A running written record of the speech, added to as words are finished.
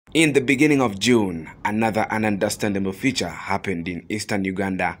In the beginning of June, another ununderstandable feature happened in eastern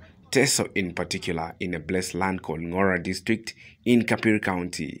Uganda, Ateso in particular, in a blessed land called Ngora district in Kapiri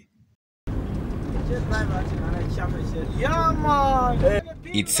County.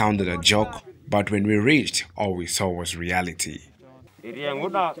 It sounded a joke, but when we reached, all we saw was reality. A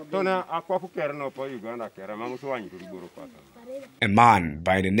man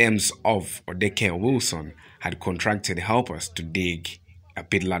by the names of Odeke Wilson had contracted helpers to dig a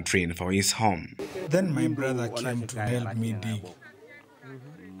pit latrine for his home. Then my brother came to help me dig.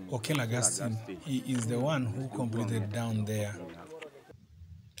 Augustine, he is the one who completed down there.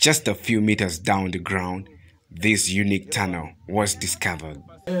 Just a few meters down the ground, this unique tunnel was discovered.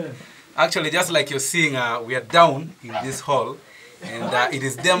 Actually, just like you're seeing, we are down in this hole, and it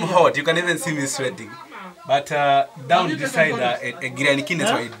is damn hot. You can even see me sweating. But down this side,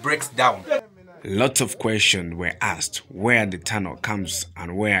 it breaks down. Lots of questions were asked where the tunnel comes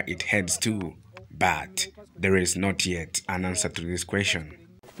and where it heads to, but there is not yet an answer to this question.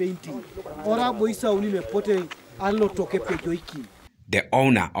 The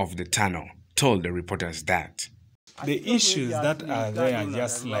owner of the tunnel told the reporters that the issues that are there,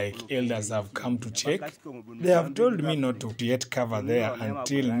 just like elders have come to check, they have told me not to yet cover there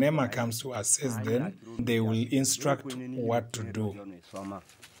until NEMA comes to assess them. They will instruct what to do.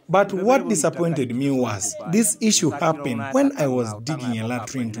 But what disappointed me was this issue happened when I was digging a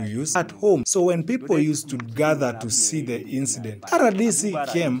latrine to use at home. So when people used to gather to see the incident,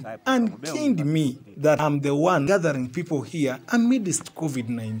 RDC came and caned me that I'm the one gathering people here amidst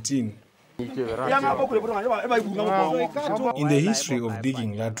COVID-19. In the history of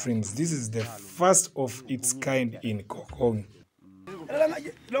digging latrines, this is the first of its kind in Kokong.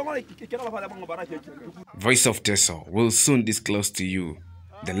 Voice of Ateso will soon disclose to you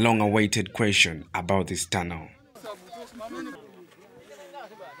the long-awaited question about this tunnel.